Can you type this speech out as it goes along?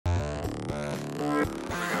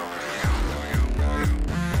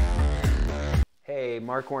Hey,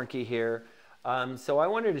 Marc Warnke here. So I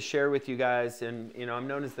wanted to share with you guys, and I'm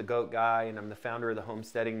known as the Goat Guy, and I'm the founder of the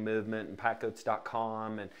homesteading movement and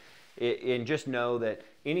PackGoats.com, and just know that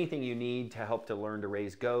anything you need to help to learn to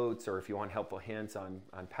raise goats, or if you want helpful hints on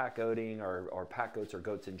pack goating or pack goats or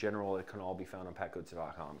goats in general, it can all be found on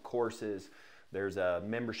PackGoats.com. Courses, there's a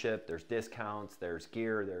membership, there's discounts, there's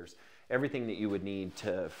gear, there's everything that you would need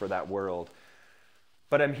for that world.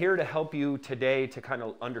 But I'm here to help you today to kind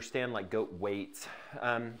of understand like goat weights.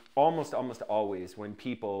 Almost always when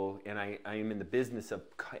people, and I am in the business of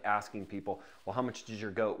asking people, well, how much does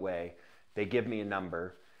your goat weigh? They give me a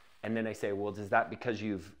number. And then I say, well, is that because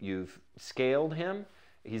you've scaled him?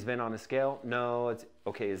 He's been on a scale? No. It's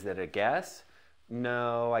okay, is that a guess?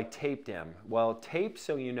 No, I taped him. Well, tapes,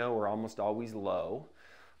 so you know, are almost always low.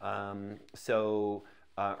 Or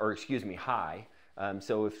excuse me, high.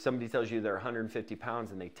 So if somebody tells you they're 150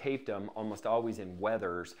 pounds and they taped them, almost always in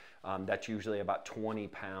wethers, that's usually about 20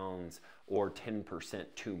 pounds or 10%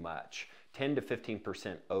 too much. 10 to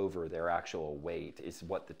 15% over their actual weight is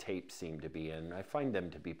what the tapes seem to be, and I find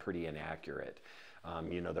them to be pretty inaccurate.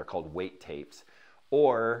 They're called weight tapes.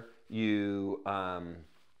 Or you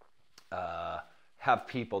have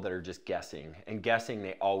people that are just guessing, and guessing,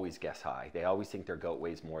 they always guess high. They always think their goat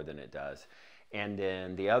weighs more than it does. And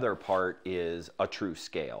then the other part is a true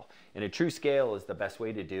scale. And a true scale is the best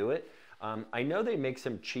way to do it. I know they make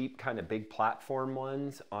some cheap kind of big platform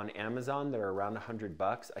ones on Amazon that are around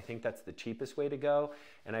 $100. I think that's the cheapest way to go.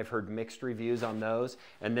 And I've heard mixed reviews on those.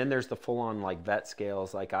 And then there's the full-on like vet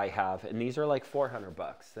scales like I have. And these are like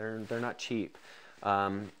 $400. They're not cheap.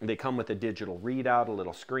 They come with a digital readout, a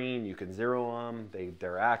little screen. You can zero them.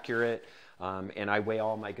 They're accurate. And I weigh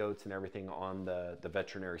all my goats and everything on the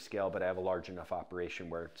veterinary scale, but I have a large enough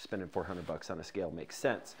operation where spending $400 on a scale makes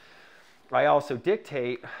sense. I also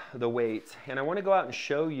dictate the weights, and I want to go out and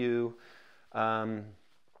show you, the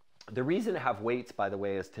reason to have weights, by the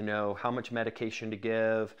way, is to know how much medication to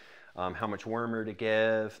give, how much wormer to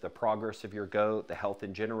give, the progress of your goat, the health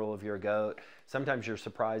in general of your goat. Sometimes you're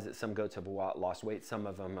surprised that some goats have lost weight. Some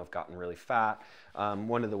of them have gotten really fat.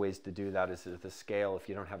 One of the ways to do that is with the scale. If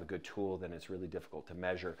you don't have a good tool, then it's really difficult to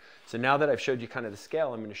measure. So now that I've showed you kind of the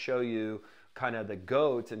scale, I'm going to show you kind of the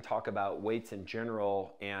goats and talk about weights in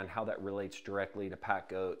general and how that relates directly to pack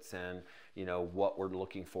goats and what we're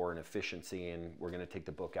looking for in efficiency. And we're going to take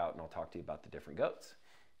the book out and I'll talk to you about the different goats.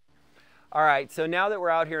 All right, so now that we're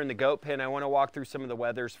out here in the goat pen, I want to walk through some of the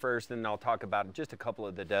wethers first, and then I'll talk about just a couple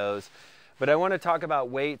of the does. But I want to talk about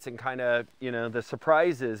weights and kind of, the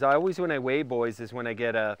surprises. When I weigh boys is when I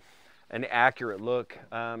get an accurate look.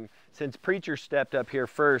 Since Preacher stepped up here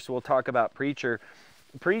first, we'll talk about Preacher.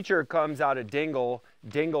 Preacher comes out of Dingle.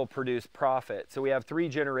 Dingle produced Prophet. So we have 3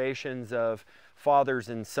 generations of fathers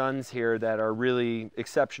and sons here that are really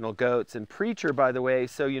exceptional goats. And Preacher, by the way,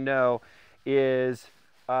 so you know, is...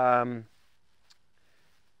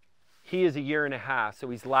 he is 1.5 years, so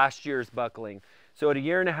he's last year's buckling. So at 1.5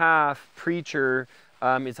 years, Preacher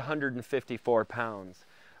is 154 pounds.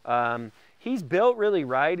 He's built really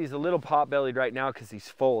right. He's a little pot-bellied right now because he's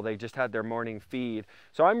full. They just had their morning feed.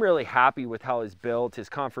 So I'm really happy with how he's built. His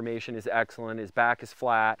conformation is excellent. His back is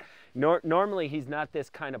flat. Normally, he's not this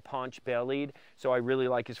kind of paunch-bellied, so I really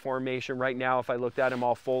like his formation. Right now, if I looked at him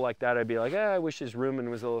all full like that, I'd be like, I wish his rumen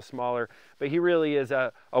was a little smaller. But he really is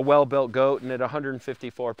a well-built goat, and at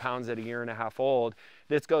 154 pounds at 1.5 years old,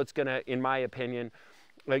 this goat's going to, in my opinion,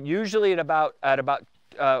 usually at about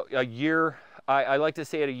a year, I like to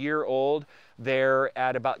say at 1 year old, they're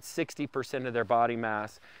at about 60% of their body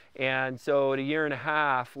mass. And so at 1.5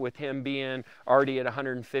 years, with him being already at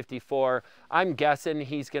 154, I'm guessing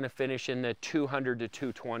he's going to finish in the 200 to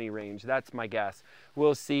 220 range. That's my guess.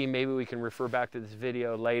 We'll see. Maybe we can refer back to this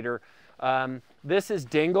video later. This is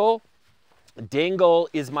Dingle. Dingle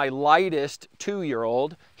is my lightest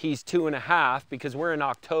 2-year-old. He's 2.5 because we're in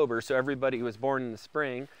October, so everybody was born in the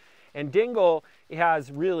spring. And Dingle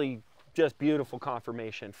has really just beautiful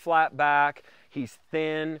conformation. Flat back, he's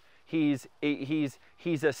thin, he's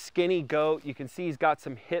a skinny goat. You can see he's got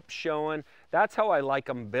some hips showing. That's how I like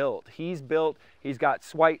him built. He's got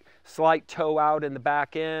slight toe out in the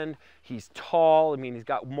back end. He's tall, he's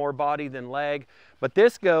got more body than leg. But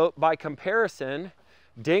this goat, by comparison,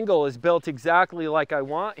 Dingle is built exactly like I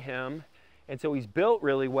want him. And so he's built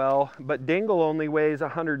really well, but Dingle only weighs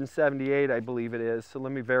 178, I believe it is. So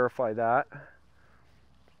let me verify that.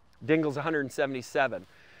 Dingle's 177.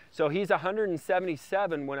 So he's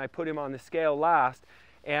 177 when I put him on the scale last,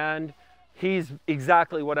 and he's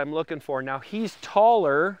exactly what I'm looking for. Now he's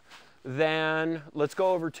taller than, let's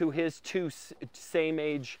go over to his 2 same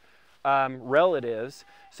age relatives.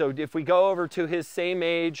 So if we go over to his same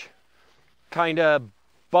age kind of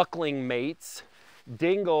buckling mates.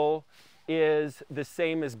 Dingle is the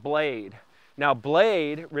same as Blade. Now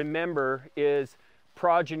Blade, remember, is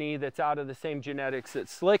progeny that's out of the same genetics that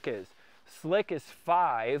Slick is. Slick is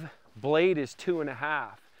 5, Blade is 2.5.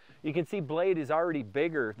 You can see Blade is already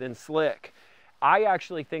bigger than Slick. I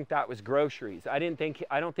actually think that was groceries. I don't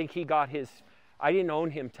think he got his, I didn't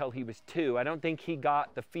own him till he was 2. I don't think he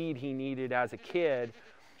got the feed he needed as a kid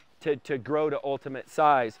to grow to ultimate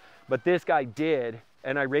size. But this guy did,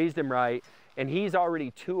 and I raised him right, and he's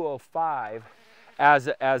already 205 as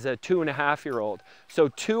a 2.5-year-old. So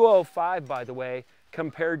 205, by the way,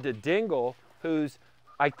 compared to Dingle, who's,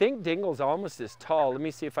 I think Dingle's almost as tall. Let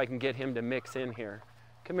me see if I can get him to mix in here.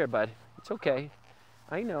 Come here, bud. It's okay.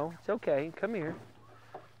 I know, it's okay. Come here.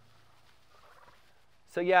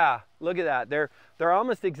 So yeah, look at that. They're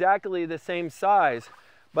almost exactly the same size,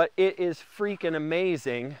 but it is freaking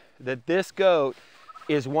amazing that this goat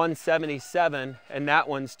is 177 and that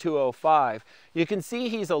one's 205. You can see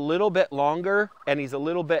he's a little bit longer and he's a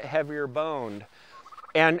little bit heavier boned.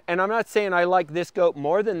 And I'm not saying I like this goat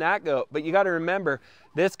more than that goat, but you got to remember,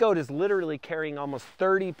 this goat is literally carrying almost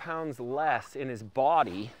 30 pounds less in his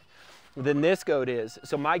body than this goat is.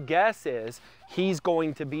 So my guess is he's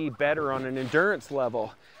going to be better on an endurance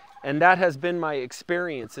level. And that has been my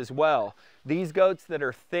experience as well. These goats that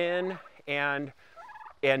are thin and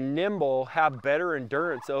nimble have better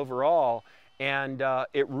endurance overall, and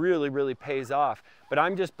it really, really pays off. But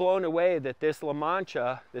I'm just blown away that this La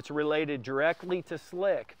Mancha that's related directly to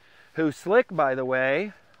Slick, who Slick, by the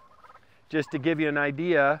way, just to give you an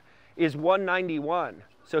idea, is 191.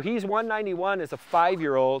 So he's 191 as a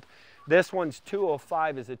 5-year-old. This one's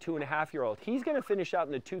 205 as a 2.5-year-old. He's gonna finish out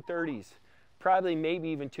in the 230s, probably maybe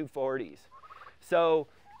even 240s. So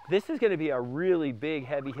this is gonna be a really big,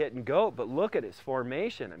 heavy hitting goat, but look at his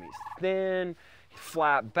formation. I mean, he's thin, he's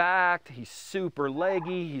flat backed, he's super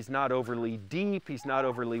leggy, he's not overly deep, he's not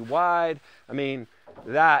overly wide. I mean,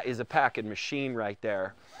 that is a packing machine right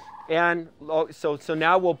there. And so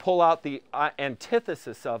now we'll pull out the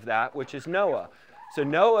antithesis of that, which is Noah. So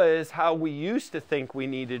Noah is how we used to think we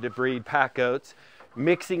needed to breed pack goats,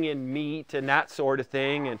 mixing in meat and that sort of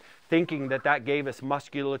thing, and thinking that that gave us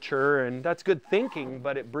musculature, and that's good thinking,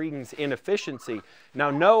 but it brings inefficiency. Now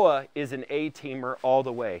Noah is an A-teamer all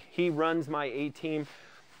the way. He runs my A-team.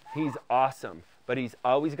 He's awesome, but he's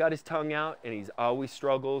always got his tongue out and he's always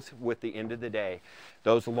struggles with the end of the day.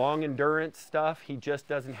 Those long endurance stuff, he just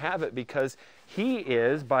doesn't have it because he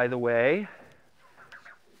is, by the way,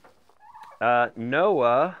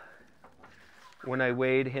 Noah, when I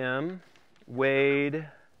weighed him, weighed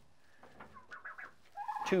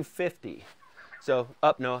 250. So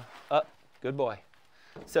up, Noah, up, good boy.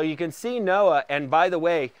 So you can see Noah, and by the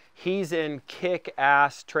way, he's in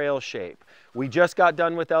kick-ass trail shape. We just got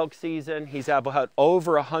done with elk season. He's about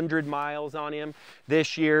over 100 miles on him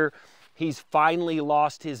this year. He's finally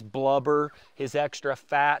lost his blubber, his extra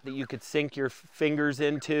fat that you could sink your fingers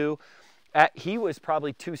into. He was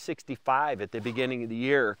probably 265 at the beginning of the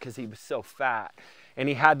year because he was so fat. And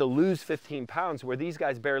he had to lose 15 pounds where these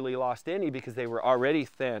guys barely lost any because they were already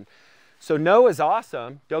thin. So Noah's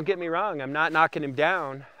awesome. Don't get me wrong. I'm not knocking him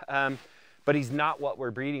down. But he's not what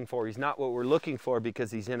we're breeding for. He's not what we're looking for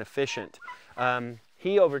because he's inefficient.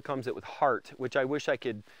 He overcomes it with heart, which I wish I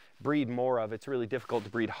could breed more of. It's really difficult to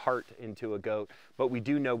breed heart into a goat, but we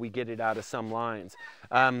do know we get it out of some lines.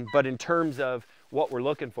 But in terms of what we're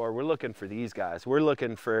looking for these guys. We're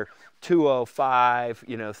looking for 205,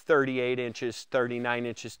 38 inches, 39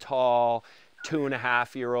 inches tall,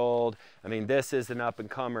 2.5-year-old. I mean, this is an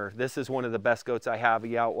up-and-comer. This is one of the best goats I have.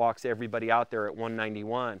 He outwalks everybody out there at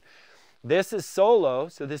 191. This is Solo,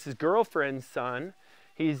 so this is girlfriend's son.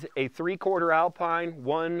 He's a 3/4 Alpine,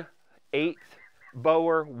 1/8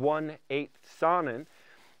 Boer, 1/8 Saanen.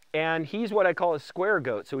 And he's what I call a square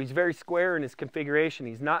goat. So he's very square in his configuration.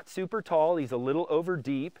 He's not super tall. He's a little over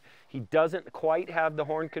deep. He doesn't quite have the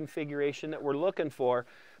horn configuration that we're looking for,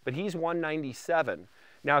 but he's 197.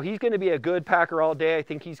 Now he's going to be a good packer all day. I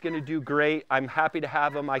think he's going to do great. I'm happy to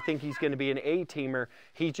have him. I think he's going to be an A-teamer.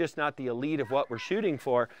 He's just not the elite of what we're shooting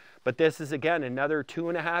for. But this is, again, another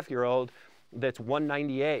 2.5-year-old that's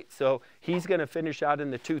 198. So he's going to finish out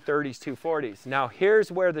in the 230s, 240s. Now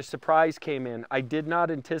here's where the surprise came in. I did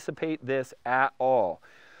not anticipate this at all.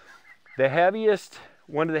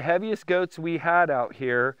 One of the heaviest goats we had out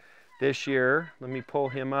here this year, let me pull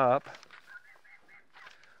him up,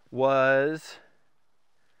 was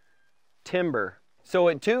Timber. So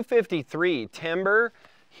at 253, Timber,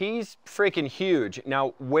 he's freaking huge. Now,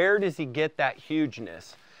 where does he get that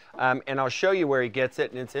hugeness? And I'll show you where he gets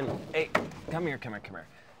it, and it's in, hey, come here.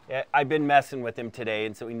 I've been messing with him today,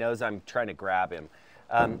 and so he knows I'm trying to grab him.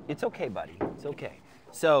 It's okay, buddy. It's okay.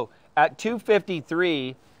 So at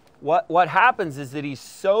 253, what happens is that he's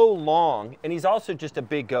so long, and he's also just a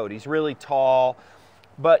big goat. He's really tall,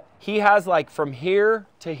 but he has like from here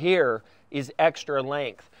to here is extra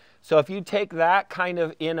length. So if you take that kind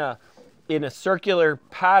of in a circular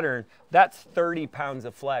pattern, that's 30 pounds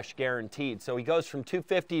of flesh guaranteed. So he goes from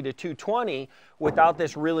 250 to 220 without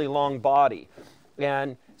this really long body.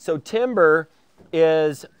 And so Timber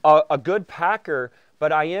is a good packer,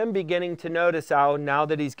 but I am beginning to notice how now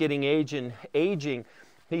that he's getting aging,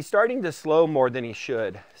 he's starting to slow more than he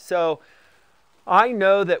should. So I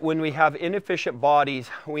know that when we have inefficient bodies,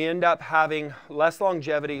 we end up having less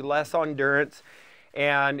longevity, less endurance,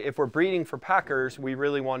 and if we're breeding for packers, we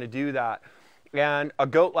really want to do that. And a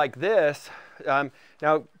goat like this,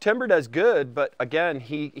 now Timber does good, but again,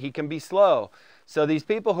 he can be slow. So these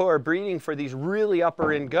people who are breeding for these really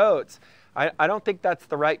upper end goats, I don't think that's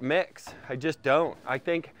the right mix. I just don't. I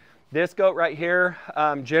think this goat right here,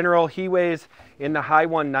 General, he weighs in the high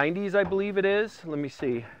 190s, I believe it is. Let me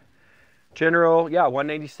see. General, yeah,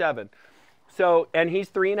 187. So, and he's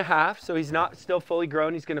 3.5, so he's not still fully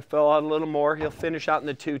grown. He's gonna fill out a little more. He'll finish out in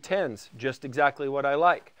the 210s, just exactly what I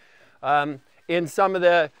like. In some of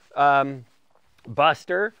the,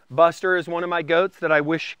 Buster is one of my goats that I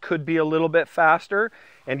wish could be a little bit faster,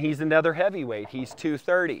 and he's another heavyweight. He's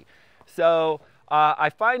 230. So I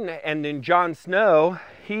find, and then John Snow,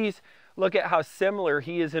 look at how similar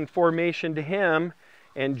he is in formation to him,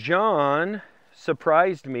 and John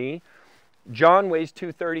surprised me. John weighs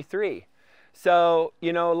 233. So,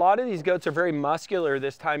 you know, a lot of these goats are very muscular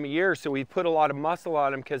this time of year, so we put a lot of muscle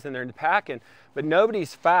on them because then they're packing, but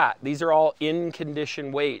nobody's fat. These are all in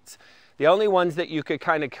condition weights. The only ones that you could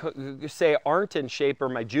kind of say aren't in shape are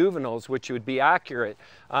my juveniles, which would be accurate,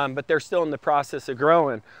 but they're still in the process of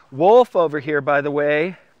growing. Wolf over here, by the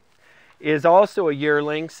way, is also a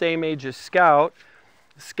yearling, same age as Scout.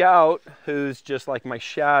 Scout, who's just like my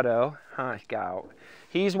shadow, Scout,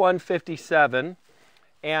 he's 157.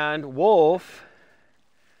 And Wolf,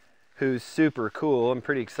 who's super cool, I'm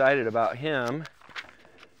pretty excited about him,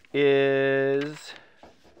 is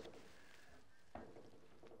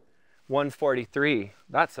 143.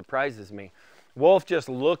 That surprises me. Wolf just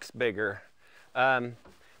looks bigger.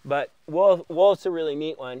 But Wolf's a really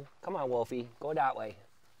neat one. Come on, Wolfie, go that way.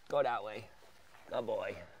 Go that way. Good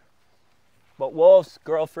boy. But Wolf's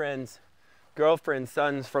girlfriend's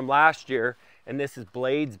son's from last year, and this is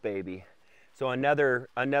Blade's baby. So another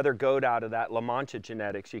goat out of that La Mancha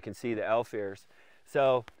genetics. You can see the elf ears.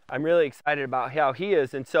 So I'm really excited about how he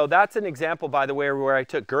is. And so that's an example, by the way, where I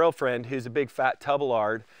took Girlfriend, who's a big fat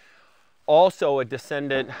Tubalard, also a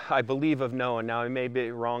descendant, I believe, of Noah. Now I may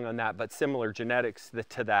be wrong on that, but similar genetics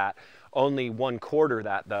to that. Only 1/4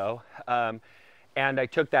 that though. And I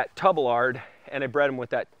took that Tubalard and I bred him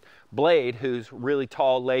with that Blade, who's really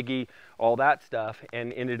tall, leggy, all that stuff,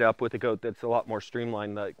 and ended up with a goat that's a lot more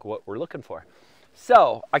streamlined, like what we're looking for.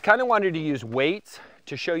 So I kind of wanted to use weights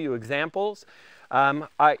to show you examples.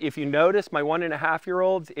 If you notice, my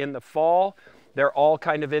 1.5-year-olds in the fall, they're all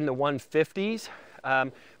kind of in the 150s.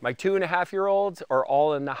 My 2.5-year-olds are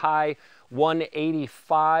all in the high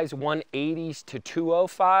 185s, 180s to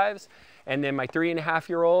 205s. And then my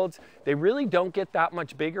 3.5-year-olds, they really don't get that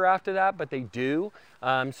much bigger after that, but they do.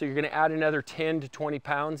 So you're gonna add another 10 to 20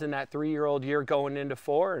 pounds in that 3-year-old year going into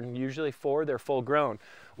 4, and usually 4, they're full grown.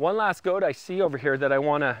 One last goat I see over here that I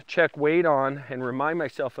wanna check weight on and remind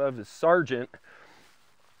myself of is Sergeant.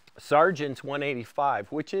 Sergeant's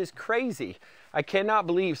 185, which is crazy. I cannot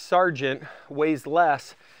believe Sergeant weighs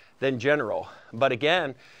less than General. But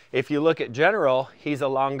again, if you look at General, he's a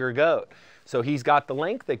longer goat. So he's got the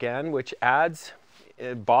length again, which adds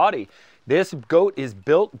body. This goat is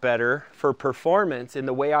built better for performance in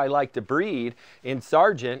the way I like to breed in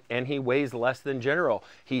Sergeant, and he weighs less than General.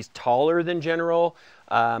 He's taller than General,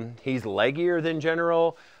 he's leggier than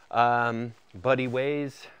General, but he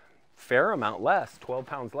weighs a fair amount less, 12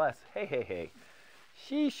 pounds less. Hey.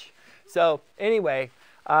 Sheesh. So anyway,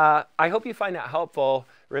 I hope you find that helpful.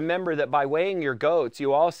 Remember that by weighing your goats,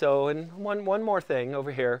 you also, and one more thing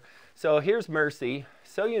over here. So here's Mercy.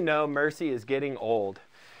 So you know Mercy is getting old.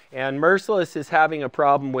 And Merciless is having a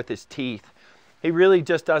problem with his teeth. He really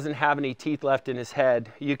just doesn't have any teeth left in his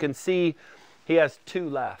head. You can see he has 2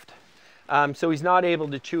 left. So he's not able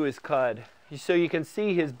to chew his cud. So you can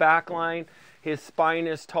see his back line, his spine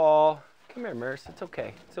is tall. Come here, Merce, it's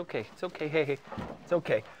okay, it's okay, it's okay, hey, it's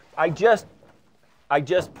okay. I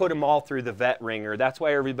just put them all through the vet ringer. That's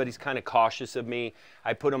why everybody's kind of cautious of me.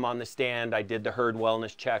 I put them on the stand. I did the herd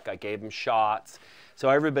wellness check. I gave them shots. So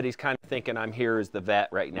everybody's kind of thinking I'm here as the vet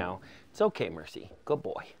right now. It's okay, Mercy. Good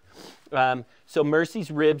boy. So Mercy's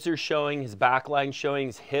ribs are showing, his back line showing,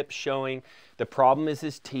 his hips showing. The problem is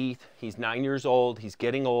his teeth. He's 9 years old. He's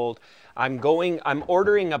getting old. I'm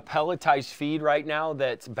ordering a pelletized feed right now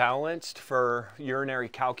that's balanced for urinary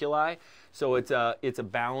calculi. So it's a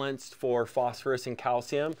balanced for phosphorus and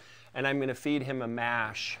calcium. And I'm going to feed him a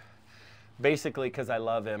mash, basically because I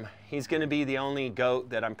love him. He's going to be the only goat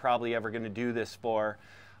that I'm probably ever going to do this for.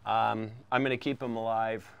 I'm going to keep him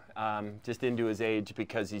alive just into his age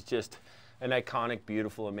because he's just an iconic,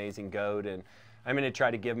 beautiful, amazing goat. And I'm going to try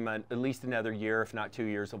to give him at least another year, if not 2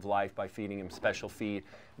 years of life by feeding him special feed.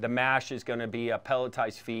 The mash is going to be a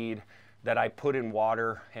pelletized feed that I put in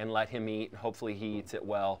water and let him eat. Hopefully he eats it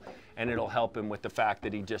well, and it'll help him with the fact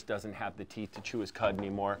that he just doesn't have the teeth to chew his cud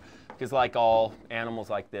anymore. Because like all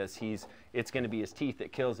animals like this, it's going to be his teeth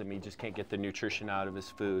that kills him. He just can't get the nutrition out of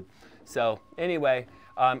his food. So anyway,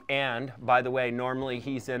 and by the way, normally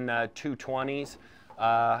he's in 220s,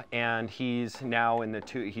 and he's now in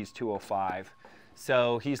he's 205.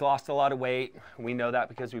 So he's lost a lot of weight. We know that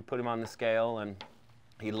because we put him on the scale, and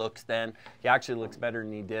he actually looks better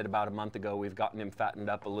than he did about a month ago. We've gotten him fattened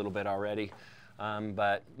up a little bit already.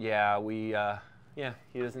 But yeah,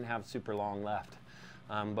 he doesn't have super long left.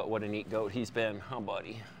 But what a neat goat he's been. Oh,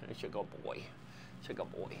 buddy, such a good boy, such a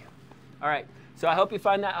good boy. All right, so I hope you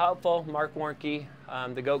find that helpful. Marc Warnke,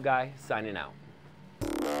 the Goat Guy, signing out.